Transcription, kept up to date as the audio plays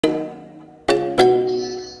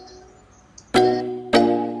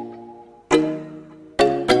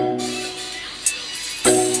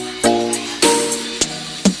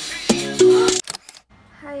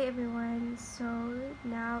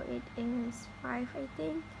almost 5, I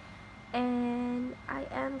think. And I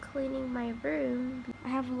am cleaning my room. I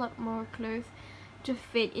have a lot more clothes to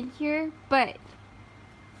fit in here, but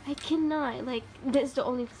I cannot, like, that's the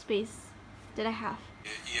only space that I have.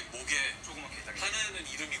 이게 목에 조그맣게 하나는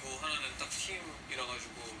이름이고 하나는 딱 팀이라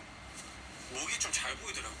가지고 목이 좀 잘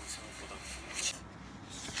보이더라고요, 생각보다.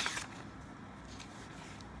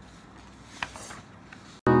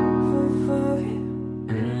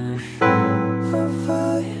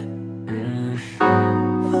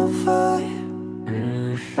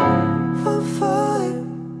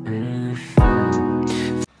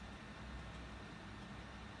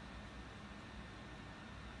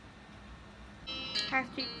 I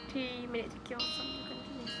have 3 minutes to kill, so I'm gonna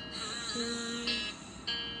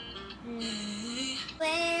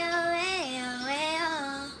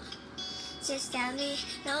well, just tell me,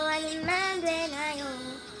 no anuman 되나요?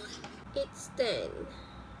 It's done.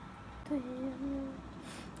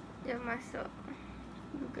 Dah masuk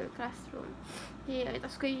Google Classroom. I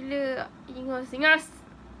tak suka gila ingat.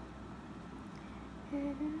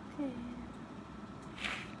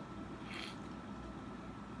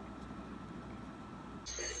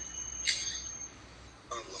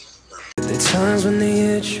 The times when they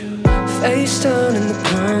hit you face down in the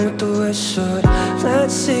ground with the wet sword,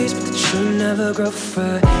 flat seas, but the true never grow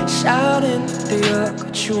fat. Shouting that they all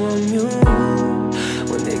got you on mute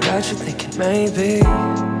when they got you thinking maybe.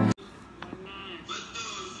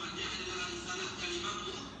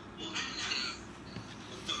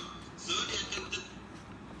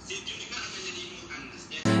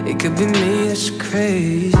 It could be me that's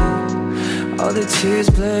crazy. All the tears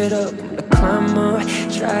bled up, the climb up,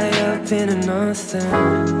 dry up into nothing.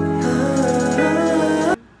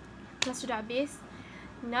 Kelas sudah habis.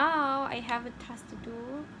 Now I have a task to do.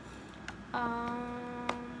 I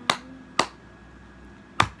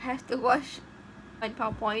have to watch my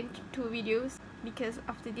PowerPoint 2 videos because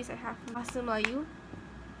after this I have Bahasa Melayu.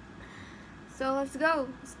 So let's go.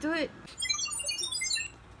 Let's do it.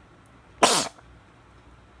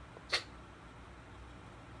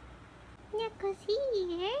 Cause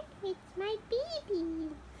here, it's my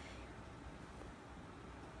baby.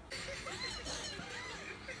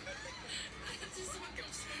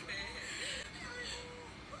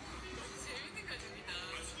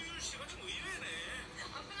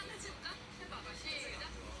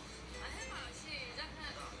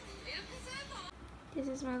 This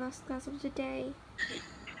is my last class of the day.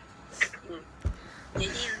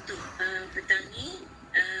 Jadi untuk petang ni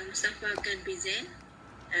Mustafa akan present.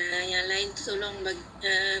 Yang lain tu tolong beri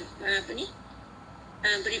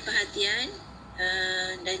perhatian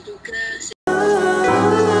dan juga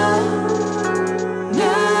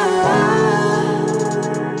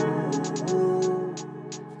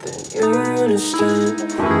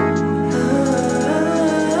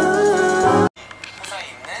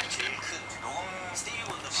회사에 있는 제일 큰 녹음 스튜디오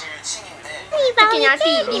층인데 Sakit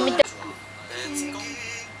hati, limited.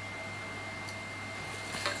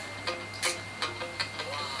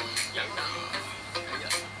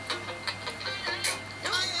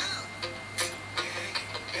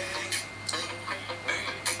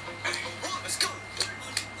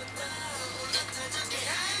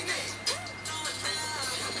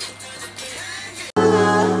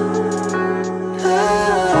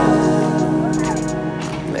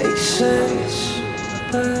 Makes sense,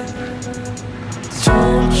 but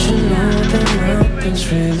don't you know that nothing's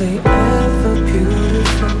really ever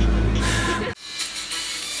beautiful?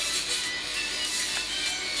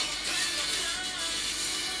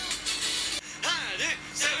 하나, 둘,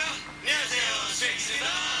 셋, 안녕하세요, 스트레이키즈입니다.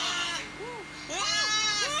 와,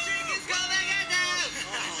 스트레이키즈 coming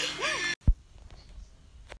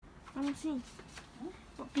Mama sing.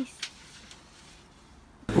 What piece?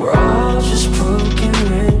 We're all just broken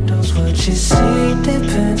windows. What you see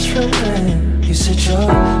depends from when you said your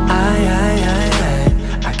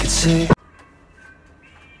I could see.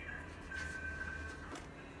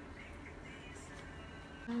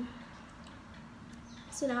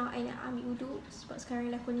 So now I nak ambil wuduk sebab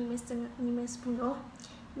sekarang dah pukul 5:10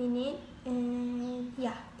 minit. And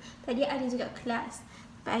yeah, tadi ada juga kelas,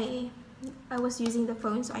 but I was using the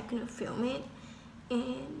phone so I couldn't film it.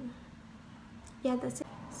 And yeah, that's it.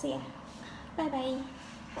 So yeah, bye bye.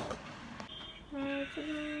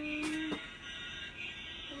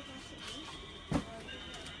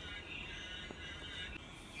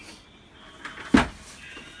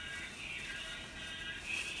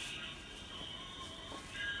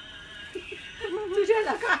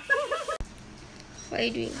 What are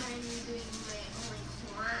you doing? I'm doing my online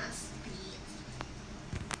class.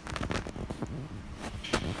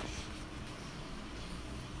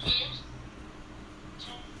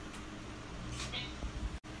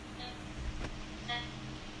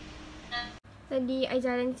 Tadi I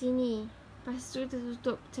jalan sini, lepas tu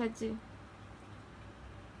tertutup charger.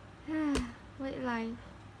 What life.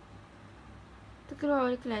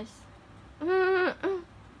 Terkeluar dari kelas.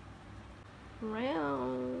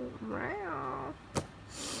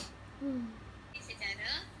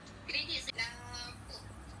 Secara kredit lampu.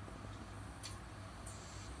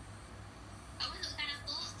 Awak masukkan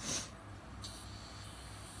aku.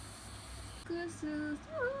 Curses.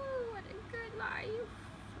 Oh, what a good life.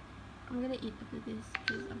 I'm gonna eat after this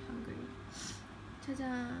because I'm hungry.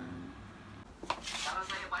 Ta-da. Cara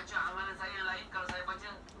saya baca amalan saya yang lain. Kalau saya baca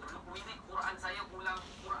buku ini, Quran saya ulang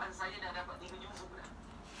Quran saya dah dapat 3 juzuk dah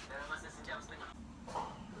dalam masa sejam setengah.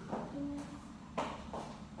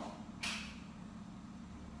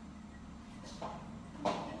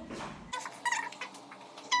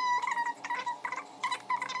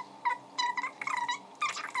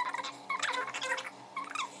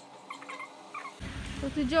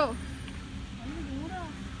 RM7. Murah.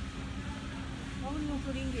 Baru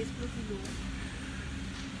RM50 10 kilo.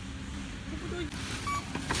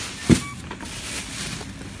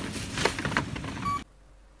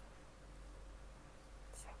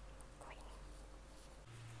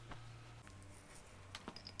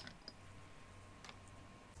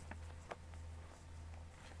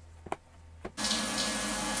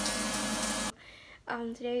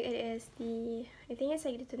 Today it is I think it's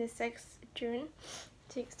like the 26th of June.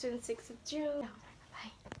 26th of June.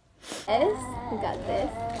 Bye. Yes, we got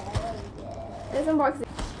this. Let's unbox it.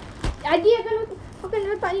 Adi akan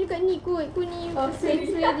letak ni dekat ni kot. Ku ni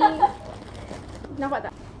ready.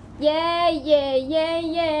 Nampak tak? Yeah.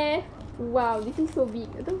 Wow, this is so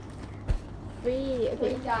big. Itu free.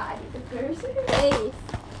 Okay. Yeah, Adi the first. Hey.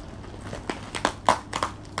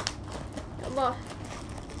 Allah.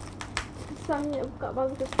 Samnya buka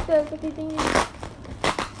bagus betul packaging ni.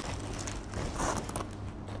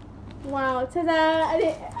 Wow, tada!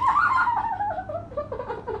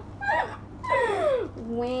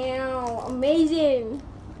 Wow, amazing!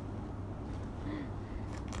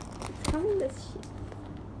 It's coming this shit.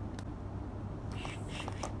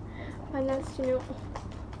 Panas you.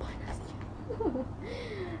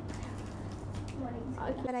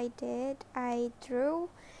 Okay. What I did, I drew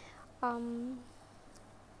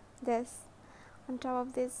this on top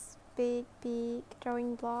of this big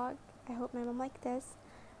drawing block. I hope my mom liked this.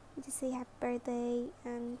 To say happy birthday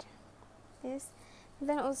and this. And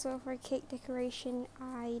then also for cake decoration,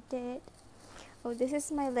 I did. Oh, this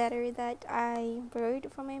is my letter that I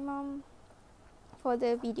wrote for my mom for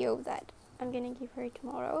the video that I'm gonna give her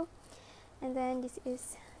tomorrow. And then this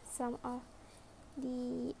is some of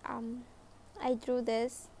the I drew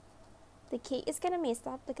this. The cake is kind of messed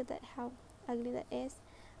up. Look at that, how ugly that is.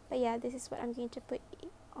 But yeah, this is what I'm going to put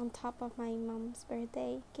on top of my mom's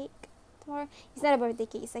birthday cake tomorrow. It's not a birthday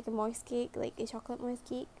cake, it's like a moist cake, like a chocolate moist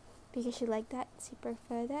cake, because she liked that, she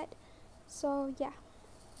preferred that. So yeah,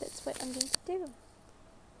 that's what I'm going to do.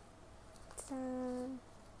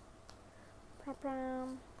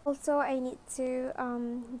 Also, I need to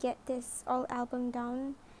get this all album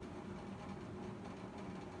down.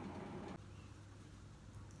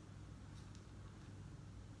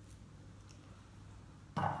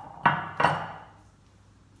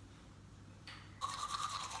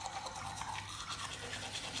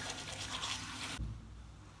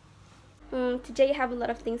 Today I have a lot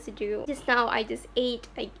of things to do. Just now I ate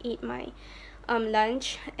my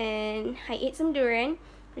lunch, and I ate some durian,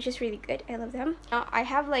 which is really good. I love them. I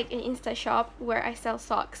have like an Insta shop where I sell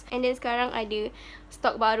socks, and then sekarang ada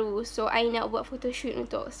stock baru, so I nak buat photoshoot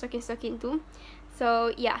untuk stocking tu.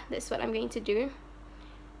 So yeah, that's what I'm going to do.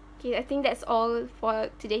 Okay, I think that's all for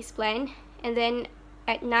today's plan. And then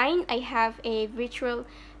at 9 I have a virtual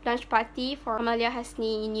lunch party for Amalia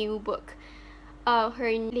Hasni new book,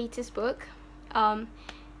 her latest book. And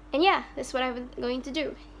yeah, that's what I'm going to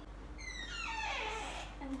do.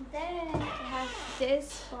 And then I have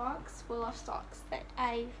this box full of socks that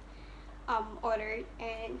I've ordered,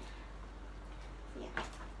 and yeah,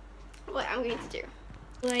 what I'm going to do.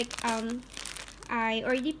 Like I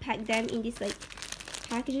already packed them in this like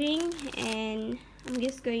packaging, and I'm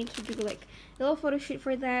just going to do like a little photo shoot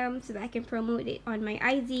for them so that I can promote it on my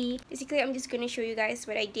IG. Basically, I'm just going to show you guys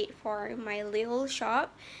what I did for my little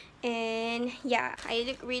shop. And yeah, I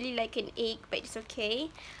look really like an egg, but it's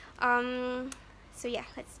okay. So yeah,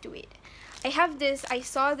 let's do it. I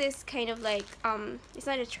saw this kind of like it's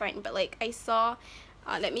not a trend, but like I saw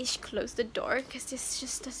let me close the door because this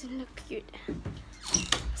just doesn't look cute.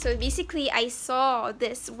 So basically I saw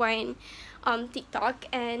this one TikTok,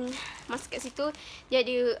 and masuk kat situ dia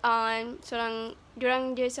ada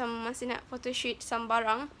diorang dia sama masa nak photoshoot some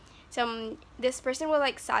barang, this person was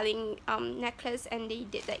like selling necklace, and they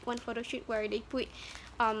did like one photo shoot where they put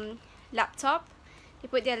laptop. They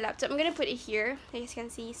put their laptop. I'm gonna put it here, as you guys can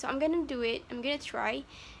see. So I'm gonna do it. I'm gonna try,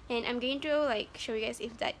 and I'm going to like show you guys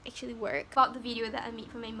if that actually worked. About the video that I made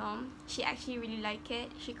for my mom, she actually really liked it.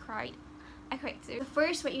 She cried. I cried too. The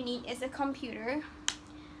first, what you need is a computer.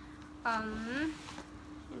 And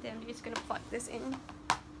then I'm just gonna plug this in.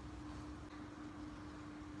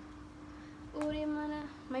 Oh, di mana?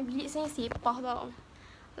 My bilik saya sepah tau.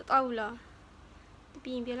 Tak tahulah.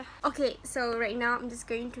 Tapi biarlah. Okay, so right now I'm just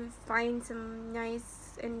going to find some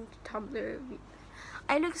nice and Tumblr.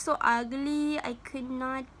 I look so ugly. I could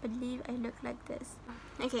not believe I look like this.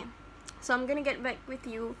 Okay, so I'm gonna get back with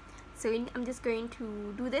you soon. I'm just going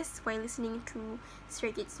to do this while listening to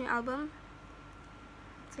Stray Kids' new album.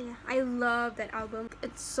 So yeah, I love that album.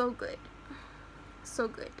 It's so good. So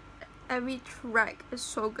good. Every track is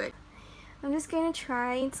so good. I'm just gonna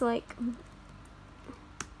try to like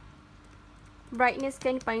brightness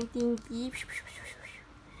kan paling tinggi.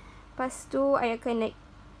 Lepas tu I akan like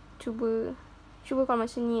cuba kalau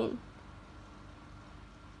macam ni kan.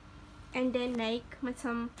 And then like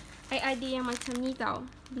macam I ada yang macam ni tau,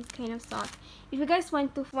 this kind of sock. If you guys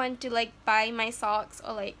want to like buy my socks,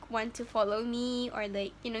 or like want to follow me, or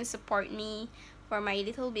like, you know, support me for my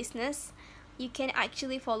little business, you can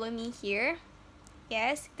actually follow me here.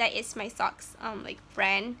 Yes, that is my socks like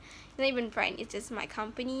brand. Not even brand, it's just my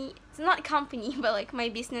company. It's not company, but like my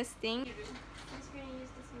business thing. I'm just gonna use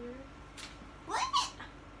this mirror. What?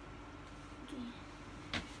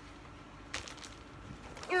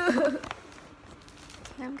 Okay.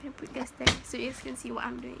 I'm gonna put this there so you guys can see what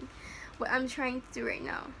I'm doing. What I'm trying to do right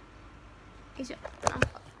now. Okay,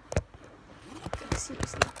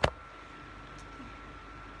 seriously.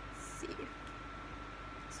 See.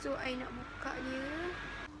 So I nak buka dia.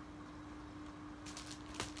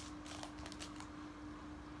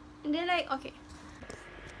 And then like, okay.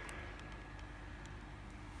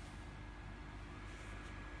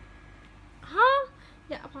 Huh?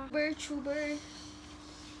 Ya apa? Bercuba.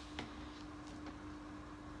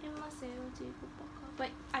 Yang masa je aku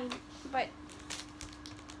pakai. But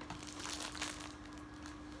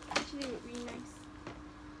actually it look really nice.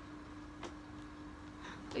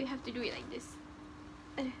 So you have to do it like this.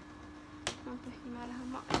 Aduh. Mampus ni marah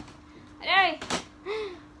mak. Aduh.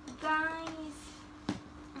 Guys.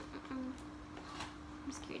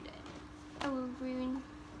 I'm scared that I will ruin.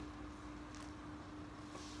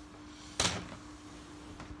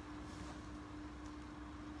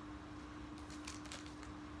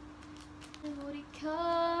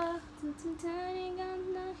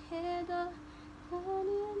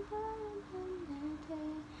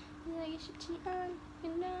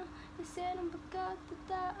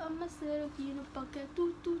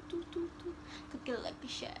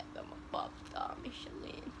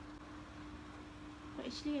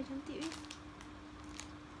 Actually yang cantik weh.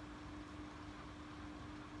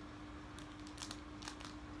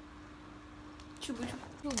 Cuba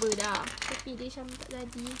dah. Tapi dia macam tak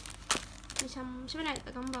jadi. Macam mana nak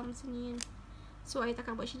letak gambar macam ni kan. So I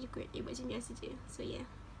takkan buat macam ni kot. Dia buat macam biasa je. So yeah.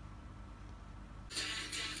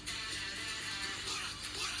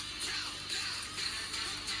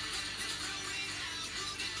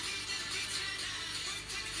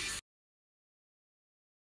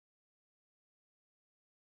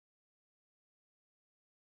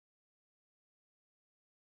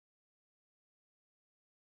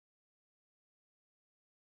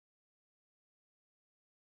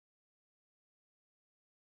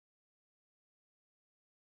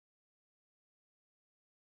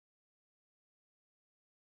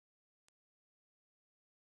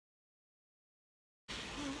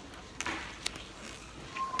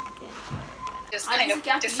 Just kind of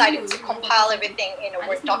decided to compile everything in a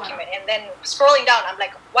Word document, and then scrolling down, I'm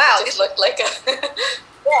like, wow, this looked like a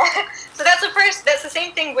yeah. So that's the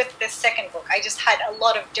same thing with the second book. I just had a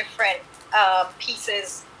lot of different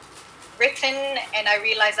pieces written, and I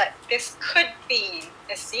realized that this could be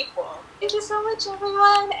a sequel. Thank you so much,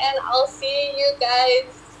 everyone, and I'll see you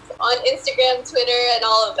guys on Instagram, Twitter, and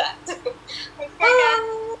all of that.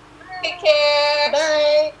 Bye. Take care.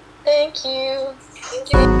 Bye. Thank you.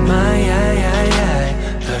 Thank you.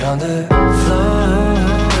 But on the floor,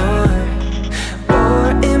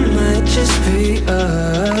 or it might just be a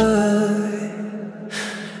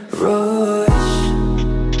rush.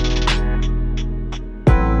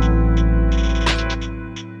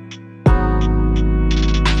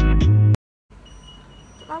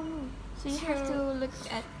 So you have to look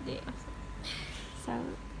at the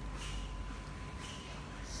sound.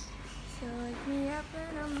 So wake me up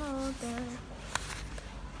when I'm older.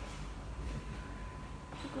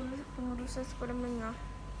 pengurusan sekolah menengah.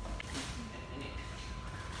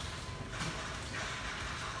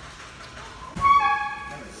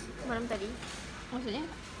 Malam tadi. Maksudnya?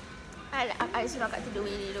 I suruh akak tidur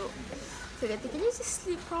ni dulu. Saya kata, can you just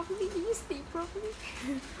sleep properly? Can you sleep properly?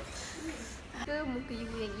 Ke muka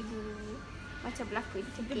ibu yang ibu macam berlakon.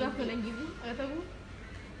 Kita berlakon lagi ibu? Agak tahu?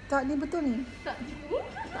 Tak, ni betul ni? Tak, ibu?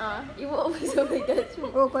 Ibu always sampai kat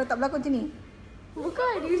Oh, kalau tak berlakon macam ni?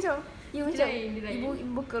 Bukan, dia macam ibu macam Dia lain.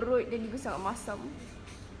 ibu kerut dan ibu sangat masam.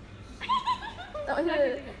 Tak macam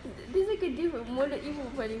dia suka dia mulut ibu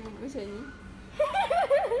paling macam ni.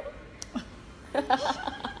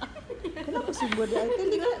 Kenapa sumber dia? I tell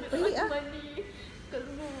you kan? Pelik lah. Mandi kat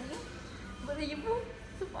rumah. Pasal ibu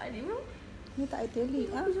sepak dia pun. Ni tak I tell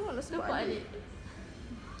you lah. Janganlah sebab Sepak dia.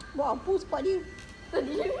 Buat apa sebab dia?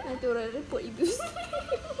 tadi. Nanti orang report ibu.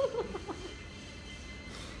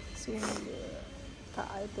 Sumber. Tak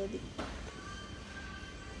I tell you.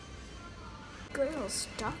 Girls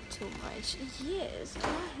talk too much. Yes.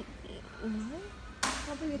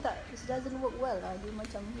 Kenapa dia tak? It doesn't work well lah. Dia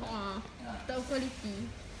macam Tahu kualiti.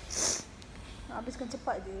 nak habiskan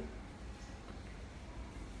cepat je.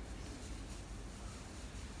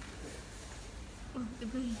 Oh, dia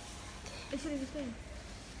boleh. Sorry.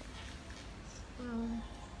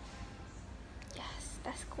 Yes,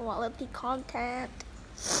 that's quality content.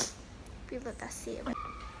 People that see it.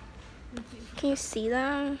 Can you see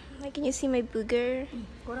them? Like, can you see my booger?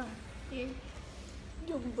 Korang? Okay.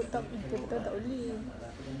 Jom tak boleh.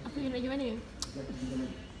 Apa you nak pergi mana?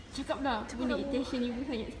 Cakap dah. Cuba ni attention ibu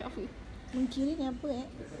sangat cakap apa? Mengkira ni apa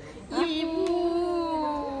Ibu.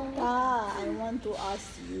 Tak, I want to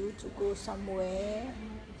ask you to go somewhere.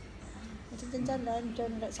 Macam jalan-jalan,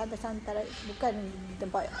 macam santai-santai. Bukan di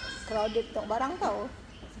tempat crowded tengok barang tau.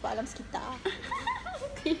 Sebab alam sekitar.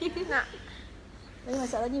 Nak. Tapi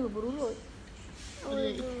masalahnya berurut. Oh,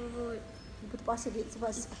 good. Ibu terpaksa dia sebab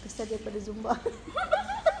aku study daripada Zumba.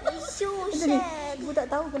 So Jadi, sad. ibu tak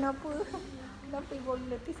tahu kenapa. Kenapa ibu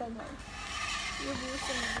letih sangat. You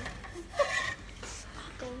bosan.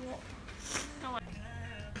 Tengok.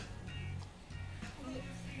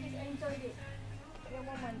 Please enjoy it. Your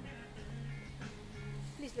moment.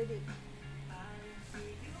 Please let it.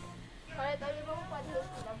 Kalau tak boleh bawa pada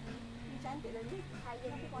sekolah. Cantik lagi. Saya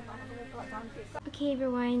nanti kontak aku kalau cantik. Okay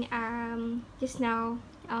everyone, just now,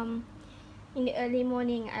 in the early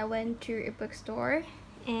morning I went to a bookstore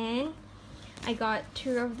and I got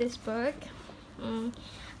 2 of this book.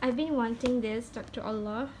 I've been wanting this, Dr.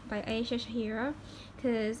 Allah by Ayesha Shahira,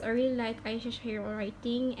 because I really like Ayesha Shahira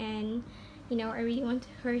writing, and you know, I really want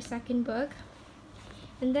her second book.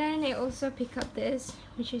 And then I also pick up this,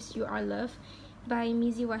 which is You Are Love by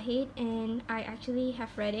Mizi Wahid, and I actually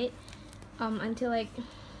have read it until like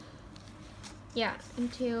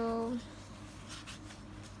until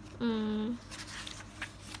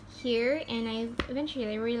here, and I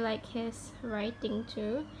really like his writing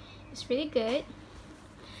too. It's really good.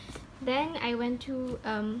 Then I went to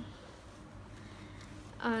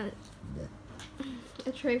a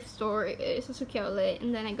thrift store, it's a Suki outlet, and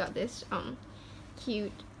then I got this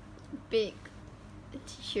cute big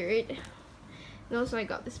t-shirt, and also I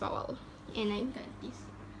got this bowel, and I got this.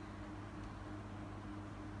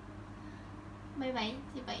 Bye.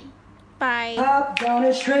 Say bye. Bye. Hopped on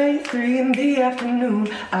a train, 3 in the afternoon.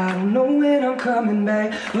 I don't know when I'm coming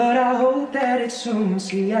back, but I hope that it's soon.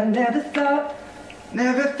 See, I never thought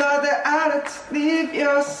that I'd have to leave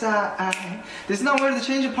your side. There's nowhere to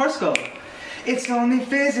change your parts go. It's only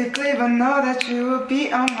physically, but know that you will be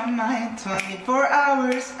on my mind 24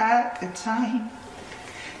 hours at a time.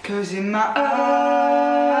 'Cause in my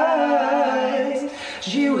eyes,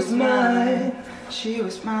 she was mine.